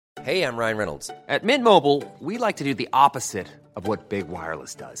Hey, I'm Ryan Reynolds. At Mint Mobile, we like to do the opposite of what Big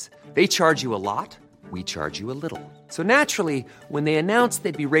Wireless does. They charge you a lot, we charge you a little. So naturally, when they announced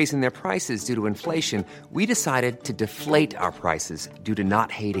they'd be raising their prices due to inflation, we decided to deflate our prices due to not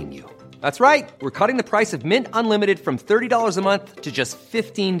hating you. That's right. We're cutting the price of Mint Unlimited from $30 a month to just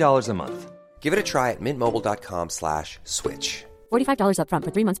 $15 a month. Give it a try at mintmobile.com/switch. $45 up front for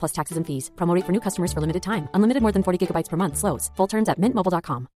 3 months plus taxes and fees. Promo rate for new customers for limited time. Unlimited more than 40 gigabytes per month. Slows full terms at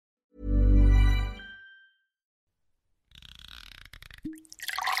mintmobile.com.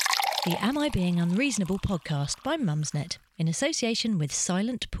 The Am I Being Unreasonable podcast by Mumsnet in association with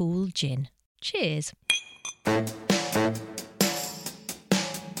Silent Pool Gin. Cheers.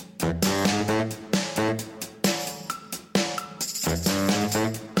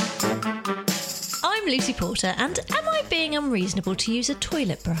 I'm Lucy Porter, and am I being unreasonable to use a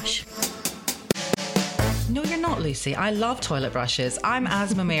toilet brush? No, you're not, Lucy. I love toilet brushes. I'm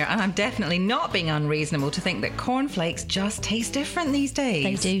Asma Mir, and I'm definitely not being unreasonable to think that cornflakes just taste different these days.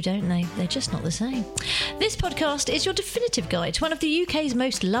 They do, don't they? They're just not the same. This podcast is your definitive guide to one of the UK's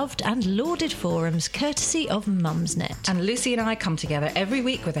most loved and lauded forums, courtesy of Mumsnet. And Lucy and I come together every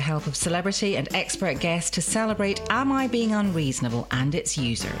week with the help of celebrity and expert guests to celebrate Am I Being Unreasonable and its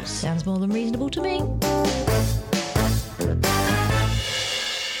users. Sounds more than reasonable to me.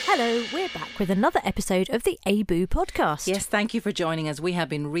 Hello, we're back with another episode of the ABOO podcast. Yes, thank you for joining us. We have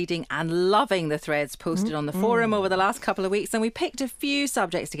been reading and loving the threads posted on the forum over the last couple of weeks, and we picked a few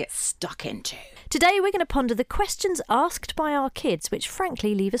subjects to get stuck into. Today we're going to ponder the questions asked by our kids, which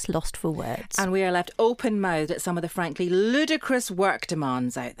frankly leave us lost for words. And we are left open-mouthed at some of the frankly ludicrous work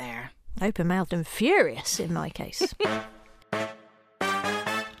demands out there. Open-mouthed and furious, in my case.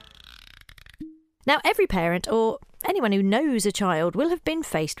 Now, every parent, or anyone who knows a child, will have been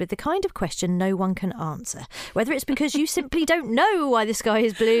faced with the kind of question no one can answer. Whether it's because you simply don't know why the sky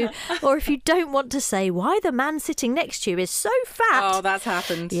is blue, or if you don't want to say why the man sitting next to you is so fat. Oh, that's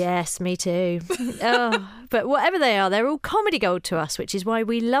happened. Yes, me too. But whatever they are, they're all comedy gold to us, which is why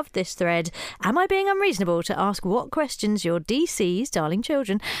we love this thread. Am I being unreasonable to ask what questions your DCs, darling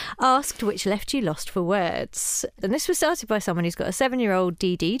children, asked which left you lost for words? And this was started by someone who's got a 7-year-old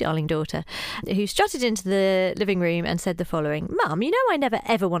DD, darling daughter, who strutted into the living room and said the following: Mum, you know I never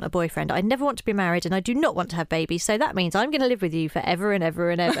ever want a boyfriend. I never want to be married, and I do not want to have babies, so that means I'm going to live with you forever and ever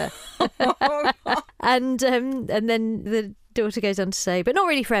and ever. And then the daughter goes on to say, but not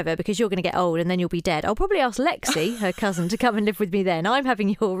really forever, because you're going to get old and then you'll be dead. I'll probably ask Lexi, her cousin, to come and live with me then. I'm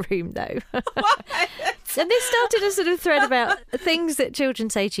having your room, though. And this started a sort of thread about things that children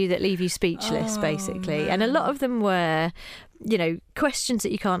say to you that leave you speechless, basically. And a lot of them were, you know, questions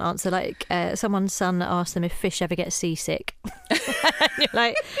that you can't answer, like someone's son asked them if fish ever get seasick. And you're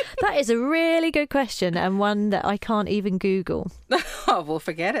like, that is a really good question, and one that I can't even Google. Oh, well,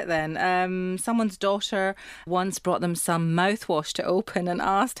 forget it then. Someone's daughter once brought them some mouthwash to open and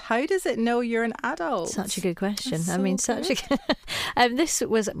asked, how does it know you're an adult? Such a good question. That's so good. This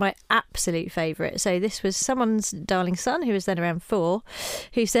was my absolute favourite. So this was someone's darling son, who was then around 4,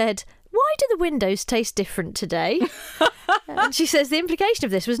 who said, why do the windows taste different today? And she says the implication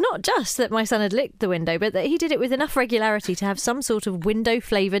of this was not just that my son had licked the window, but that he did it with enough regularity to have some sort of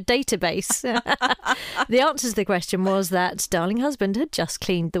window-flavoured database. The answer to the question was that darling husband had just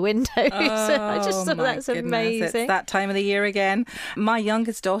cleaned the windows. So I just thought that's amazing. It's that time of the year again. My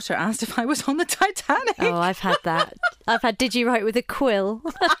youngest daughter asked if I was on the Titanic. Oh, I've had that. I've had, did you write with a quill?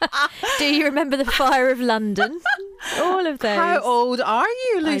 Do you remember the fire of London? All of those. How old are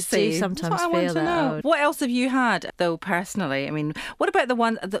you, Lucy? I do sometimes feel that old. What else have you had, though, personally? I mean, what about the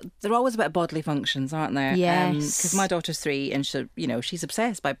ones, they're always about bodily functions, aren't they? Yes. Because my daughter's 3 and she, you know, she's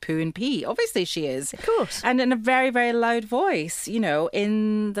obsessed by poo and pee. Obviously she is. Of course. And in a very, very loud voice, you know,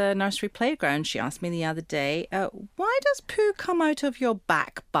 in the nursery playground, she asked me the other day, why does poo come out of your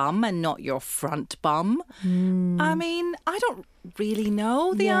back bum and not your front bum? I mean, I don't really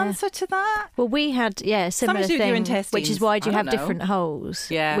know the answer to that. Well, we had a similar thing, which is why do you have different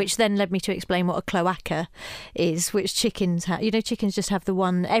holes? Yeah. Which then led me to explain what a cloaca is, which chickens have. You know, chickens just have the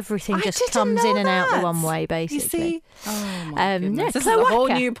one. Everything just comes in and out the one way, basically. You see? Oh my goodness. This cloaca. is a whole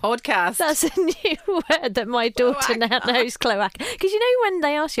new podcast. That's a new word that my daughter now knows, cloaca. Because you know when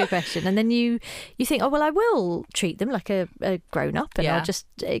they ask you a question and then you think, oh well, I will treat them like a grown up and I'll just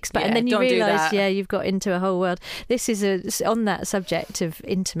expect, and then you realise, you've got into a whole world. This is on that subject of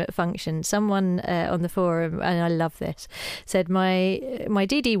intimate function. Someone on the forum, and I love this, said my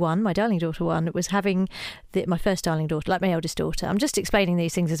DD1, my darling daughter 1, was having my first darling daughter, like my eldest daughter. I'm just explaining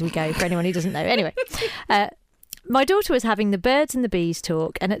these things as we go for anyone who doesn't know. Anyway, my daughter was having the birds and the bees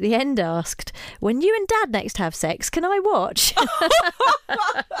talk, and at the end asked, when you and Dad next have sex, can I watch?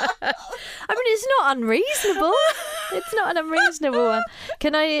 it's not unreasonable. It's not an unreasonable one.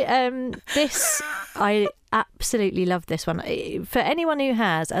 Can I, I absolutely love this one. For anyone who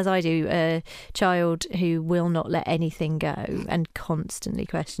has, as I do, a child who will not let anything go and constantly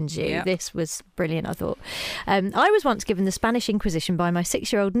questions you, this was brilliant, I thought. I was once given the Spanish Inquisition by my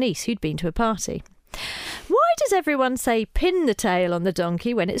 6-year-old niece who'd been to a party. Why does everyone say pin the tail on the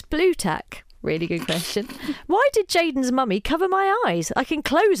donkey when it's blue tack? Really good question. Why did Jaden's mummy cover my eyes? I can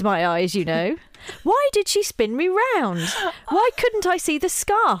close my eyes, you know. Why did she spin me round? Why couldn't I see the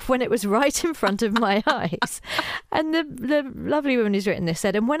scarf when it was right in front of my eyes? And the lovely woman who's written this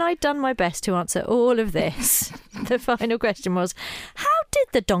said, and when I'd done my best to answer all of this, the final question was, how did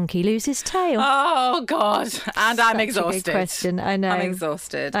the donkey lose his tail? Oh, God. And I'm exhausted. A good question. I know. I'm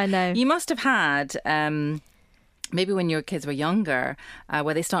exhausted. I know. You must have had... maybe when your kids were younger,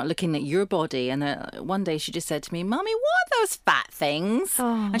 where they start looking at your body. And one day she just said to me, Mummy, what are those fat things?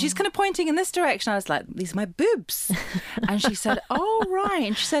 Oh. And she's kind of pointing in this direction. I was like, these are my boobs. And she said, oh, right.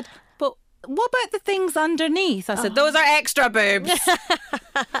 And she said, but what about the things underneath? I said, those are extra boobs.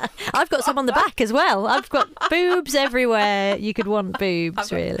 I've got some on the back as well. I've got boobs everywhere. You could want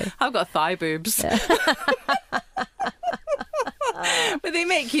boobs, really. I've got thigh boobs. But they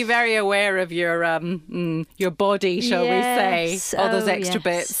make you very aware of your body, shall we say? All those extra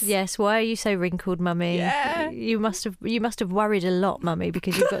bits. Yes. Why are you so wrinkled, Mummy? Yeah. You must have worried a lot, Mummy,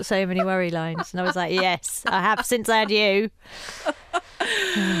 because you've got so many worry lines. And I was like, yes, I have since I had you.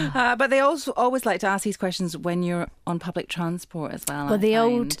 But they also always like to ask these questions when you're on public transport as well. Well, the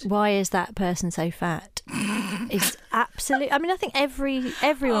old, why is that person so fat? Is absolutely. I mean, I think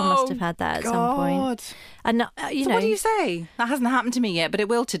everyone must have had that at some point. And you know, what do you say? That hasn't happened to me yet, but it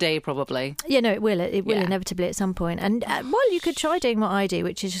will today, probably. Yeah, no, it will. It will inevitably at some point. And well, you could try doing what I do,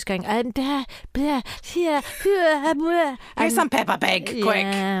 which is just going blah, blah, yeah, blah. Here's some Peppa Pig, quick.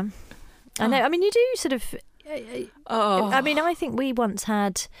 I know. I mean, you do sort of. I mean, I think we once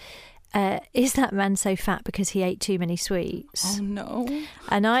had. Is that man so fat because he ate too many sweets? Oh no!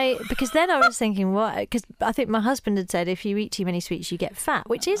 And because then I was thinking, what? Because I think my husband had said if you eat too many sweets, you get fat,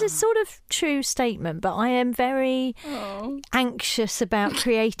 which is a sort of true statement. But I am very anxious about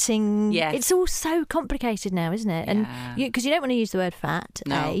creating. Yes. It's all so complicated now, isn't it? And because you don't want to use the word fat.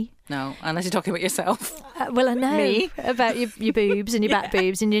 No, unless you're talking about yourself. Well, I know Me. about your boobs and your back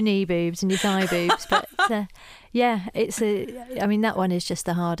boobs and your knee boobs and your thigh boobs, but I mean, that one is just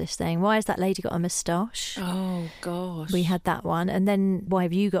the hardest thing. Why has that lady got a moustache? Oh, gosh. We had that one. And then why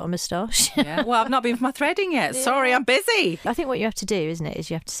have you got a moustache? Yeah. Well, I've not been for my threading yet. Sorry, I'm busy. I think what you have to do, isn't it, is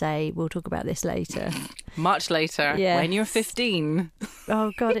you have to say, we'll talk about this later. Much later. Yes. When you're 15.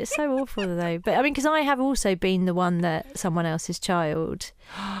 Oh, God, it's so awful, though. But, I mean, because I have also been the one that someone else's child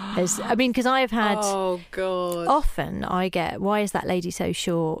has... I mean, because I have had... Oh, God. Often I get, why is that lady so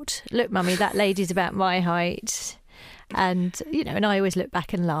short? Look, Mummy, that lady's about my height. And, you know, and I always look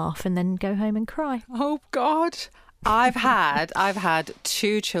back and laugh and then go home and cry. Oh, God. I've had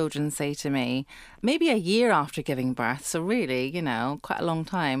 2 children say to me, maybe a year after giving birth, so really, you know, quite a long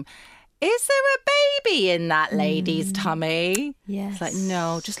time, is there a baby in that lady's tummy? Yes. It's like,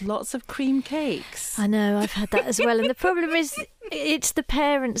 no, just lots of cream cakes. I know, I've had that as well. And the problem is, it's the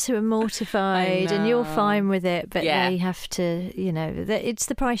parents who are mortified and you're fine with it, but they have to, you know, it's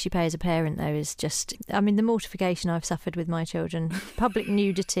the price you pay as a parent, though, is just, I mean, the mortification I've suffered with my children, public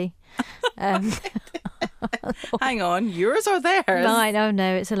nudity. Hang on, yours or theirs? Mine, oh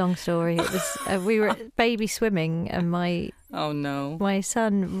no, it's a long story. It was we were at baby swimming and my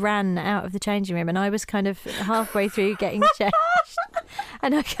son ran out of the changing room and I was kind of halfway through getting changed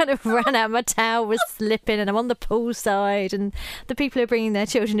and I kind of ran out, my towel was slipping and I'm on the pool side and the people who are bringing their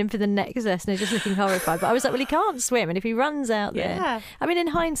children in for the next lesson are just looking horrified, but I was like, well, he can't swim and if he runs out there, I mean, in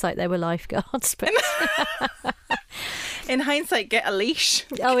hindsight there were lifeguards, but in hindsight, get a leash.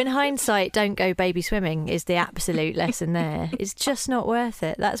 Oh, in hindsight, don't go baby swimming is the absolute lesson there. It's just not worth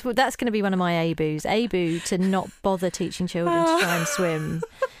it. That's going to be one of my ABOs. ABO to not bother teaching children to try and swim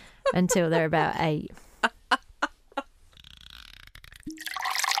until they're about 8.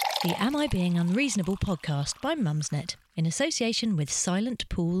 The Am I Being Unreasonable podcast by Mumsnet in association with Silent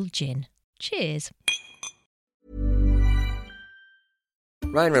Pool Gin. Cheers.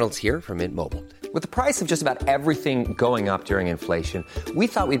 Ryan Reynolds here from Mint Mobile. With the price of just about everything going up during inflation, we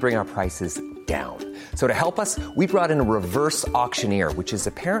thought we'd bring our prices down. So to help us, we brought in a reverse auctioneer, which is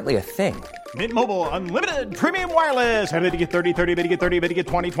apparently a thing. Mint Mobile Unlimited Premium Wireless. How to get 30, 30, bit to get 30, bit to get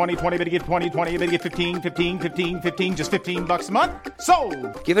 20, 20, 20, bit to get 20, 20, bit to get 15, 15, 15, 15, just $15 a month?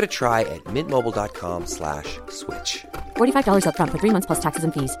 Sold! Give it a try at mintmobile.com/switch. $45 up front for 3 months plus taxes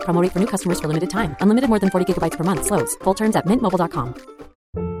and fees. Promo rate for new customers for limited time. Unlimited more than 40 gigabytes per month slows. Full terms at mintmobile.com.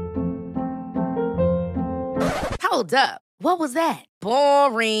 Hold up. What was that?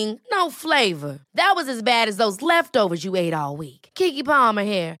 Boring. No flavor. That was as bad as those leftovers you ate all week. Keke Palmer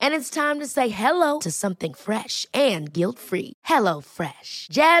here, and it's time to say hello to something fresh and guilt-free. HelloFresh.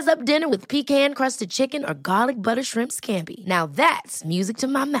 Jazz up dinner with pecan-crusted chicken or garlic butter shrimp scampi. Now that's music to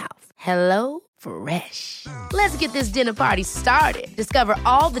my mouth. HelloFresh. Let's get this dinner party started. Discover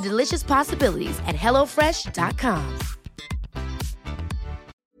all the delicious possibilities at HelloFresh.com.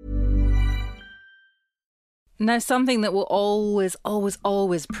 Now, something that will always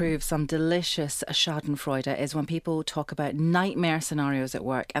prove some delicious schadenfreude is when people talk about nightmare scenarios at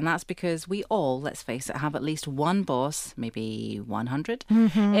work. And that's because we all, let's face it, have at least one boss, maybe 100,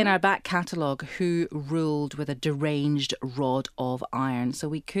 in our back catalogue who ruled with a deranged rod of iron. So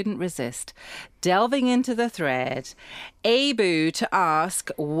we couldn't resist delving into the thread, Abu, to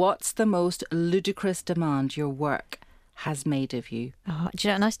ask, what's the most ludicrous demand your work has made of you? Oh, do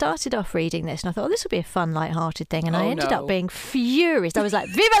you know, and I started off reading this and I thought, this will be a fun, light-hearted thing. And I ended up being furious. I was like,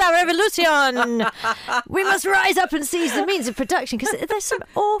 Viva la revolution! We must rise up and seize the means of production. Because there's some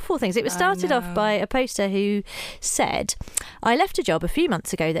awful things. It was started off by a poster who said, I left a job a few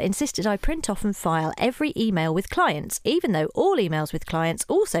months ago that insisted I print off and file every email with clients, even though all emails with clients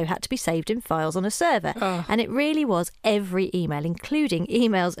also had to be saved in files on a server. And it really was every email, including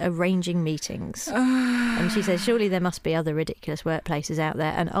emails arranging meetings. And she says, surely there must be other ridiculous workplaces out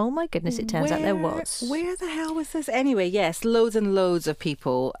there, and oh my goodness, it turns out there was. Where the hell was this anyway? Yes, loads and loads of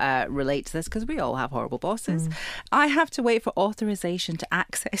people relate to this because we all have horrible bosses. I have to wait for authorization to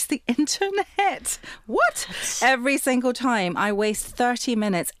access the internet. What? Every single time. I waste 30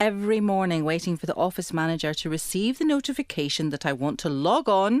 minutes every morning waiting for the office manager to receive the notification that I want to log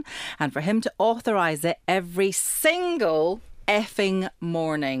on and for him to authorize it every single effing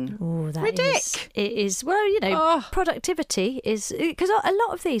morning. Oh, that Ridic. It is. Well, you know, productivity is, because a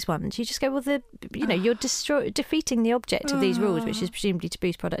lot of these ones, you just go, well, you're defeating the object of these rules, which is presumably to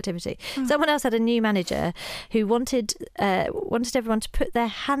boost productivity. Someone else had a new manager who wanted everyone to put their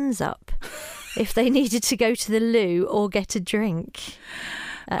hands up if they needed to go to the loo or get a drink.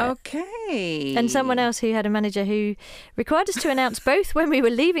 Okay. And someone else who had a manager who required us to announce both when we were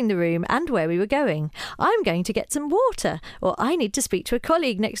leaving the room and where we were going. I'm going to get some water, or I need to speak to a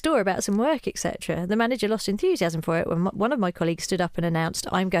colleague next door about some work, etc. The manager lost enthusiasm for it when one of my colleagues stood up and announced,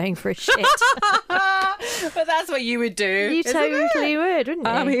 I'm going for a shit. But that's what you would do. You totally would, wouldn't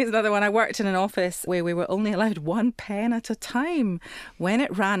you? Here's another one. I worked in an office where we were only allowed one pen at a time. When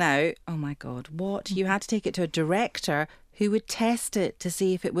it ran out, oh my God, what? You had to take it to a director who would test it to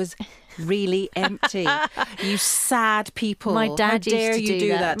see if it was really empty. You sad people. My dad used to do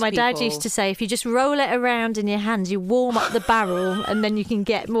that. My dad used to say, if you just roll it around in your hands, you warm up the barrel and then you can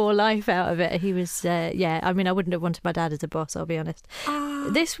get more life out of it. He was, I mean, I wouldn't have wanted my dad as a boss, I'll be honest.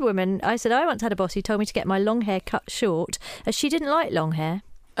 This woman, I said, I once had a boss who told me to get my long hair cut short as she didn't like long hair.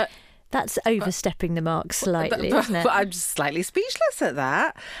 That's overstepping the mark slightly, isn't it? But I'm just slightly speechless at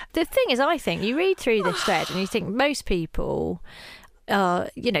that. The thing is, I think you read through this thread and you think most people,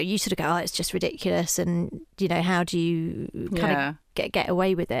 you sort of go, it's just ridiculous, and how do you kind of get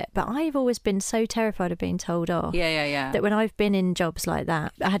away with it? But I've always been so terrified of being told off. Yeah. That when I've been in jobs like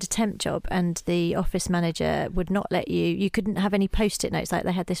that, I had a temp job, and the office manager would not let you couldn't have any post-it notes. Like,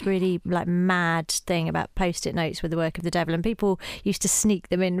 they had this really mad thing about post-it notes with the work of the devil, and people used to sneak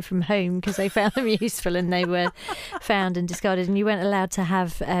them in from home because they found them useful, and they were found and discarded. And you weren't allowed to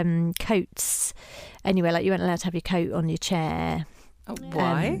have coats anywhere. Like, you weren't allowed to have your coat on your chair.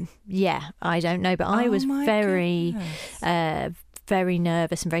 Why? I don't know, but I was very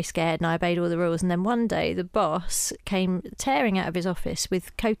nervous and very scared, and I obeyed all the rules. And then one day the boss came tearing out of his office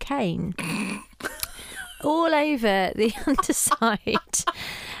with cocaine all over the underside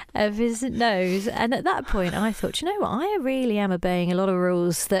of his nose. And at that point I thought, you know what, I really am obeying a lot of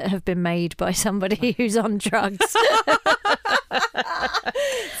rules that have been made by somebody who's on drugs.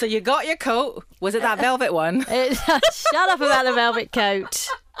 So you got your coat. Was it that velvet one? Shut up about the velvet coat.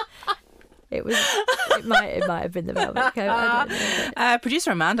 It might have been the velvet coat. I don't know.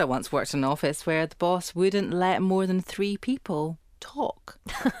 Producer Amanda once worked in an office where the boss wouldn't let more than 3 people talk,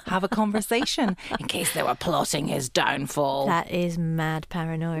 have a conversation, in case they were plotting his downfall. That is mad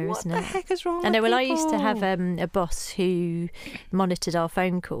paranoia, isn't it? What the heck is wrong with people? I used to have a boss who monitored our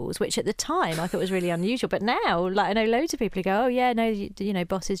phone calls, which at the time I thought was really unusual. But now, I know loads of people who go, oh yeah, no,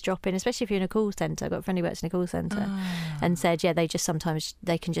 bosses drop in, especially if you're in a call centre. I've got a friend who works in a call centre and said, sometimes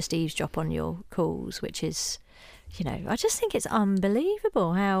they can just eavesdrop on your calls, which is, I just think it's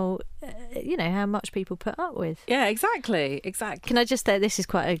unbelievable how how much people put up with. Yeah, exactly. Can I just say, this is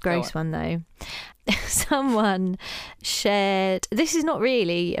quite a gross one though. Someone shared, this is not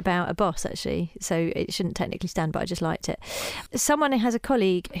really about a boss actually, so it shouldn't technically stand, but I just liked it. Someone has a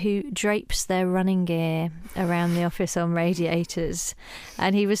colleague who drapes their running gear around the office on radiators,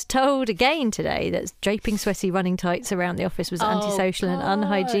 and he was told again today that draping sweaty running tights around the office was antisocial and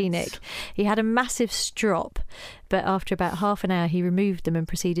unhygienic. He had a massive strop, but after about half an hour he removed them and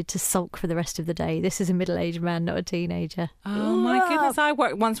proceeded to sulk for the rest of the day. This is a middle-aged man, not a teenager. Oh my goodness, I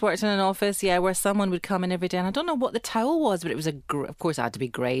once worked in an office, where someone would come in every day, and I don't know what the towel was, but it was of course it had to be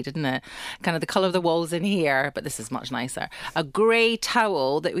grey, didn't it? Kind of the colour of the walls in here, but this is much nicer. A grey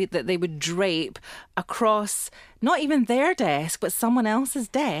towel that they would drape across not even their desk, but someone else's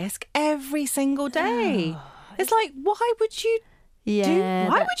desk every single day. It's like, why would you why would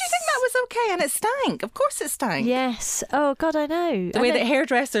you think that was okay? And it stank. Of course it stank. Yes. Oh God, I know. The way that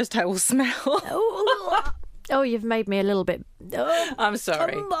hairdressers' towels smell. Oh, you've made me a little bit. I'm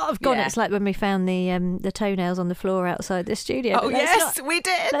sorry. I've gone. Yeah. It's like when we found the toenails on the floor outside the studio. Oh yes, we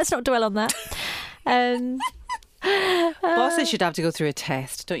did. Let's not dwell on that. Bosses should have to go through a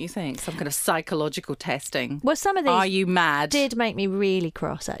test, don't you think? Some kind of psychological testing. Well, some of these "Are you mad?" did make me really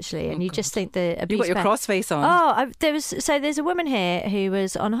cross, actually, and you just think the abuse. You got your cross face on. Oh, there's a woman here who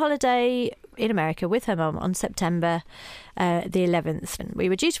was on holiday in America with her mum on September the 11th. And we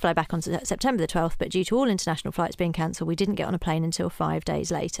were due to fly back on September the 12th, but due to all international flights being cancelled, we didn't get on a plane until 5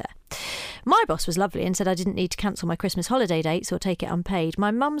 days later. My boss was lovely and said I didn't need to cancel my Christmas holiday dates or take it unpaid. My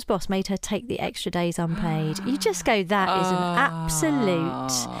mum's boss made her take the extra days unpaid. You just go, that is an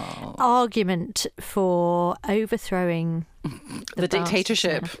absolute argument for overthrowing the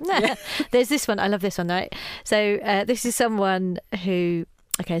dictatorship. Yeah. There's this one. I love this one, right? So this is someone who...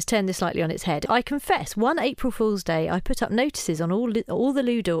 Okay, let's turn this slightly on its head. I confess, one April Fool's Day, I put up notices on all the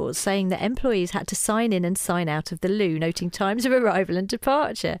loo doors saying that employees had to sign in and sign out of the loo, noting times of arrival and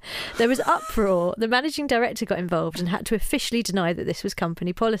departure. There was uproar. The managing director got involved and had to officially deny that this was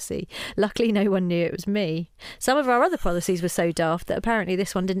company policy. Luckily, no one knew it was me. Some of our other policies were so daft that apparently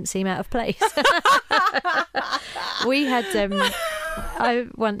this one didn't seem out of place. We had... I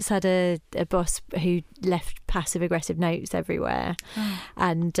once had a boss who left passive-aggressive notes everywhere.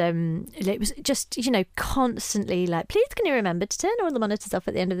 And it was just, constantly like, please can you remember to turn all the monitors off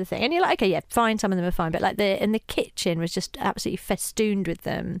at the end of the thing? And you're like, okay, yeah, fine, some of them are fine. But like the kitchen was just absolutely festooned with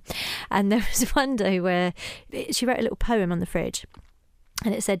them. And there was one day where she wrote a little poem on the fridge.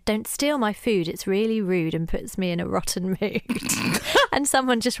 And it said, "Don't steal my food, it's really rude and puts me in a rotten mood." And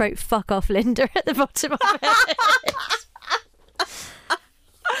someone just wrote, "Fuck off, Linda," at the bottom of it.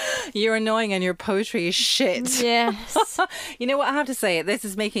 You're annoying and your poetry is shit. Yes. You know what I have to say? This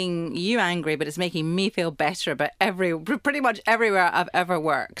is making you angry, but it's making me feel better about pretty much everywhere I've ever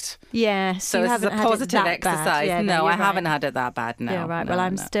worked. Yeah. So this is a positive exercise. Yeah, no, I haven't right. had it that bad. No. Yeah, right. No, well,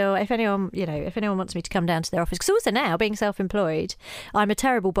 I'm still. If anyone wants me to come down to their office, because also now being self-employed, I'm a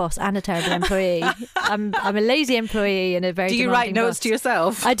terrible boss and a terrible employee. I'm a lazy employee and a very. Do you write notes to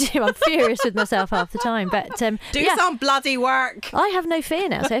yourself? I do. I'm furious with myself half the time. But do some bloody work. I have no fear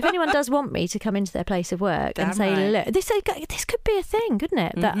now. So if anyone does want me to come into their place of work and say, look, this could be a thing, couldn't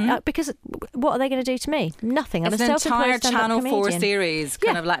it? That because what are they going to do to me? Nothing. I'm it's a self-employed an entire Channel 4 comedian. series,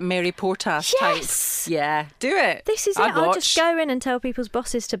 kind of like Mary Portas Yes. type. Yeah, do it. This is it. I'll just go in and tell people's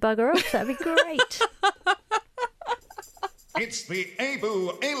bosses to bugger off. That'd be great. It's the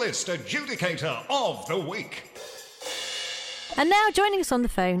ABU A-List Adjudicator of the Week. And now joining us on the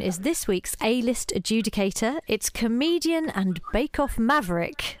phone is this week's A-List Adjudicator. It's comedian and bake-off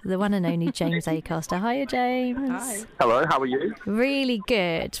maverick, the one and only James Acaster. Hiya, James. Hi. Hello, how are you? Really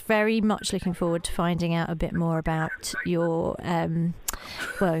good. Very much looking forward to finding out a bit more about your,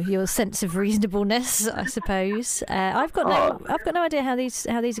 your sense of reasonableness, I suppose. I've got no idea how these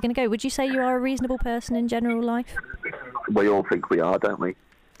are going to go. Would you say you are a reasonable person in general life? We all think we are, don't we?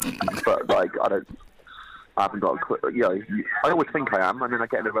 But I haven't got I always think I am, and then I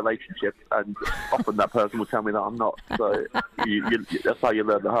get in a relationship, and often that person will tell me that I'm not. So that's how you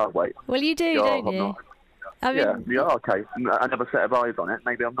learn the hard way. Well, you do, don't you? Not. Okay. I never set of eyes on it.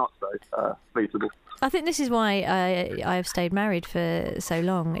 Maybe I'm not so reasonable. I think this is why I have stayed married for so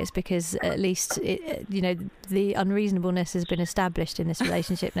long. It's because at least the unreasonableness has been established in this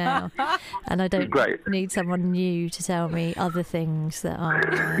relationship now, and I don't need someone new to tell me other things that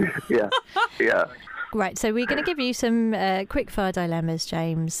are. Yeah. Right, so we're going to give you some quick-fire dilemmas,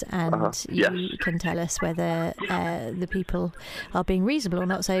 James, and you can tell us whether the people are being reasonable or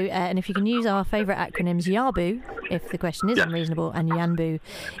not. So, and if you can use our favourite acronyms, YABU, if the question is unreasonable, and YANBU,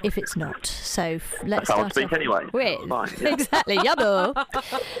 if it's not. So let's start off anyway. with... Exactly, YABU.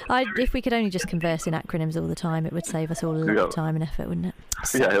 If we could only just converse in acronyms all the time, it would save us all a lot of time and effort, wouldn't it?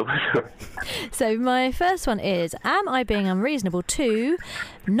 So my first one is, am I being unreasonable to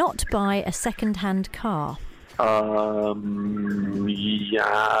not buy a second-hand car? The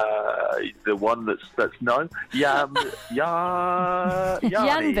one that's no. Yandu.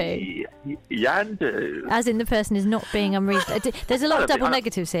 As in the person is not being unreasonable. There's a lot of double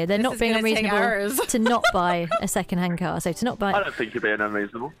negatives here. They're not being unreasonable to not buy a second-hand car. So to not buy... I don't think you're being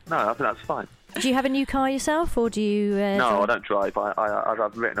unreasonable. No, I think that's fine. Do you have a new car yourself, or do you... No, I don't drive.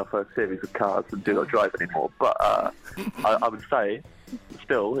 I've written off a series of cars and do not drive anymore. But I would say,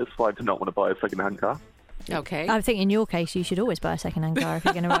 still, it's fine to not want to buy a second-hand car. Okay. I think in your case, you should always buy a second-hand car if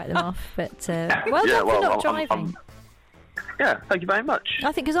you're going to write them off. But well done for not driving. Yeah, thank you very much.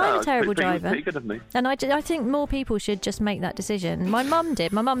 I think because I'm a terrible driver. Pretty good of me. And I think more people should just make that decision. My mum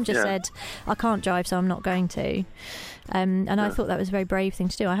did. My mum just said, I can't drive, so I'm not going to. I thought that was a very brave thing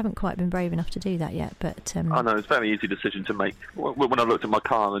to do. I haven't quite been brave enough to do that yet. But I know, it's a very easy decision to make. When I looked at my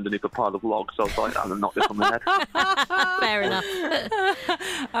car underneath a pile of logs, I was like, I'm going to knock this on the head. Fair enough.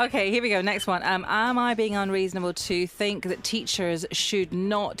 Okay, here we go. Next one. Am I being unreasonable to think that teachers should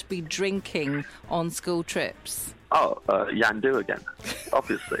not be drinking on school trips? Yandu again,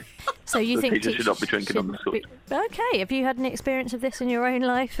 obviously. So you think teachers should not be drinking on the school? Okay, have you had any experience of this in your own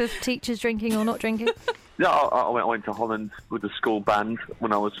life, of teachers drinking or not drinking? Yeah, I went to Holland with the school band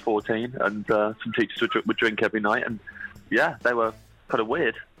when I was 14, and some teachers would drink every night, and yeah, they were kind of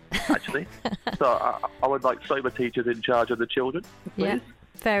weird, actually. So I would like sober teachers in charge of the children, please. Yeah.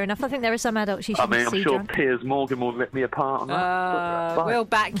 Fair enough. I think there are some adults you shouldn't see I'm sure drunk. Piers Morgan will rip me apart on that. We'll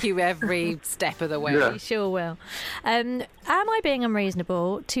back you every step of the way. Yeah. We sure will. Am I being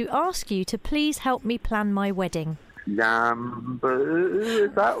unreasonable to ask you to please help me plan my wedding? Yanbu,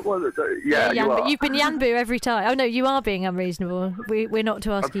 is that what? Yeah, you are. You've been Yanbu every time. Oh no, you are being unreasonable. We're not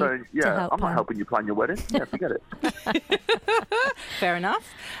to ask you to help. I'm not helping you plan your wedding. Yeah, forget it. Fair enough.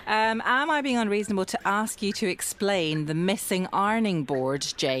 Am I being unreasonable to ask you to explain the missing ironing board,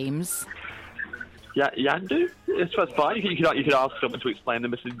 James? Yeah, Yandu? That's fine. You could ask someone to explain the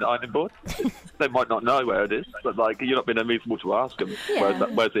missing ironing board. They might not know where it is, but you're not being unreasonable to ask them. Yeah.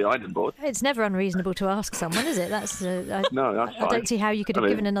 Where's the ironing board? It's never unreasonable to ask someone, is it? That's no, that's fine. I don't see how you could have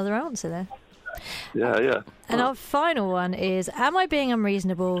given another answer there. Yeah. And our final one is, am I being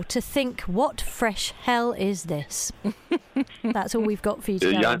unreasonable to think, what fresh hell is this? That's all we've got for you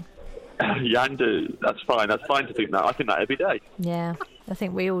today. Yandu, that's fine. That's fine to think that. I think that every day. Yeah, I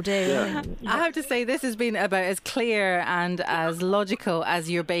think we all do. Yeah. I have to say, this has been about as clear and as logical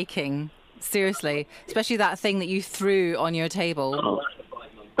as your baking. Seriously. Especially that thing that you threw on your table. Oh,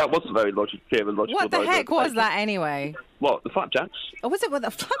 that wasn't very clear and logical. What the heck was that anyway? What, the flapjacks? Oh, was it with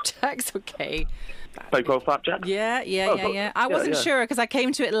the flapjacks? Okay. Bakewell flapjacks? Yeah. I wasn't sure because I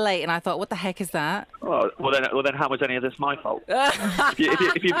came to it late and I thought, what the heck is that? Oh, well then how was any of this my fault?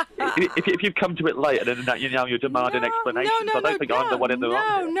 if you've come to it late and then you're demanding explanations, I don't think I'm the one in the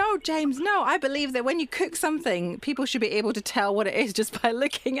wrong. No, James, no. I believe that when you cook something, people should be able to tell what it is just by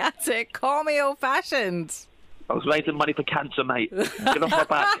looking at it. Call me old-fashioned. I was raising money for cancer, mate. Get off my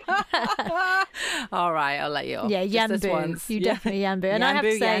back. All right, I'll let you off. Yeah, Yanbu. You definitely Yanbu. And I have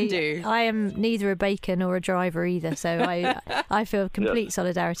to say, I am neither a baker nor a driver either, so I feel complete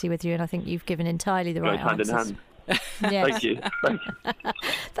solidarity with you, and I think you've given entirely the right answers. Hand in hand. Yes. Thank you.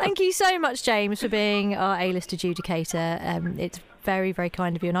 Thank you so much, James, for being our A-list adjudicator. It's very, very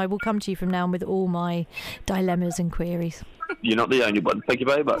kind of you, and I will come to you from now on with all my dilemmas and queries. You're not the only one. Thank you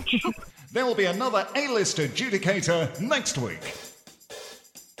very much. There will be another A-list adjudicator next week.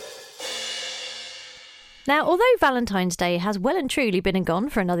 Now, although Valentine's Day has well and truly been and gone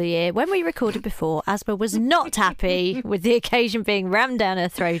for another year, when we recorded before, Asma was not happy with the occasion being rammed down her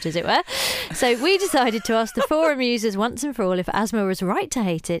throat, as it were. So we decided to ask the forum users once and for all if Asma was right to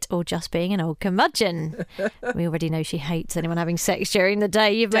hate it or just being an old curmudgeon. We already know she hates anyone having sex during the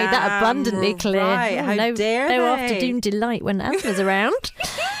day. You've made that abundantly clear. Right. How dare they? No afternoon delight when Asma's around.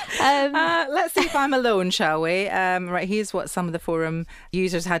 Let's see if I'm alone, shall we? Right, here's what some of the forum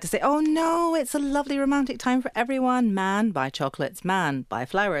users had to say. Oh no, it's a lovely romantic time for everyone. Man, buy chocolates. Man, buy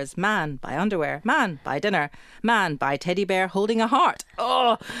flowers. Man, buy underwear. Man, buy dinner. Man, buy teddy bear holding a heart.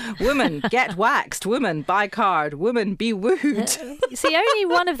 Oh, woman, get waxed. Woman, buy card. Woman, be wooed. See, only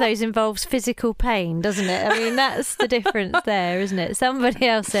one of those involves physical pain, doesn't it? I mean, that's the difference there, isn't it? Somebody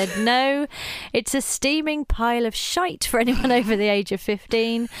else said, no, it's a steaming pile of shite for anyone over the age of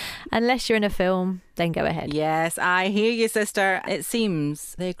 15. Unless you're in a film, then go ahead. Yes, I hear you, sister. It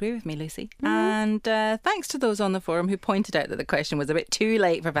seems they agree with me, Lucy. And thanks to those on the forum who pointed out that the question was a bit too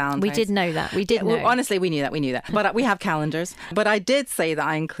late for Valentine's. We did know that. We did know. Well, honestly, we knew that. But we have calendars. But I did say that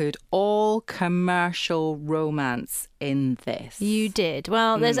I include all commercial romance in this. You did.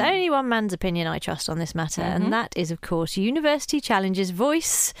 Well, there's only one man's opinion I trust on this matter, and that is, of course, University Challenge's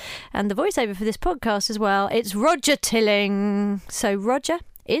voice and the voiceover for this podcast as well. It's Roger Tilling. So, Roger,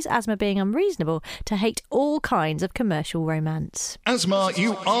 is Asma being unreasonable to hate all kinds of commercial romance? Asma,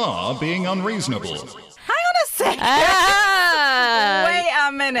 you are being unreasonable. Hang on a second. Wait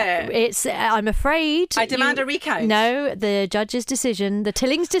a minute. I'm afraid. I demand a recount. No, the judge's decision, the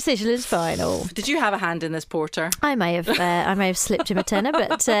Tilling's decision is final. Did you have a hand in this, Porter? I may have slipped him a tenner,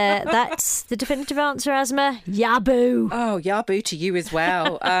 but that's the definitive answer, Asma. Yaboo. Oh, yaboo to you as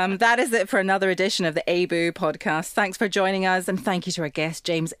well. That is it for another edition of the ABoo podcast. Thanks for joining us, and thank you to our guest,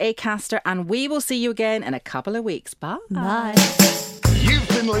 James Acaster, and we will see you again in a couple of weeks. Bye. Bye. You've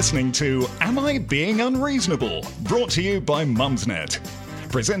been listening to Am I Being Unreasonable? Brought to you by Mumsnet.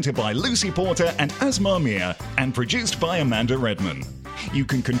 Presented by Lucy Porter and Asma Mia, and produced by Amanda Redman. You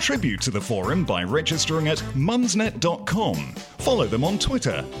can contribute to the forum by registering at mumsnet.com. Follow them on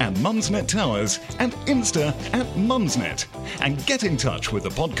Twitter at Mumsnet Towers and Insta at Mumsnet. And get in touch with the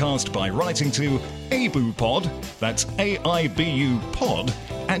podcast by writing to ABUPod, that's AIBU pod,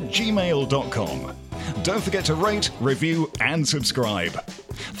 at gmail.com. Don't forget to rate, review and subscribe.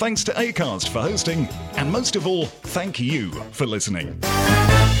 Thanks to Acast for hosting, and most of all, thank you for listening.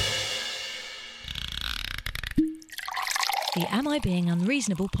 The Am I Being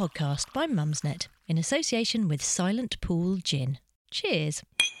Unreasonable podcast by Mumsnet, in association with Silent Pool Gin. Cheers.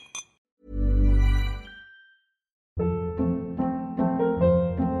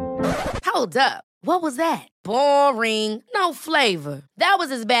 Hold up. What was that? Boring. No flavor. That was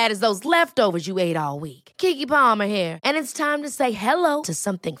as bad as those leftovers you ate all week. Keke Palmer here, and it's time to say hello to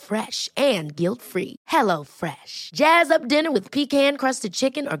something fresh and guilt-free. Hello Fresh. Jazz up dinner with pecan-crusted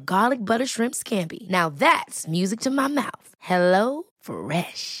chicken or garlic butter shrimp scampi. Now that's music to my mouth. Hello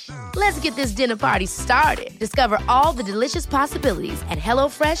Fresh. Let's get this dinner party started. Discover all the delicious possibilities at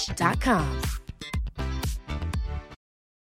HelloFresh.com.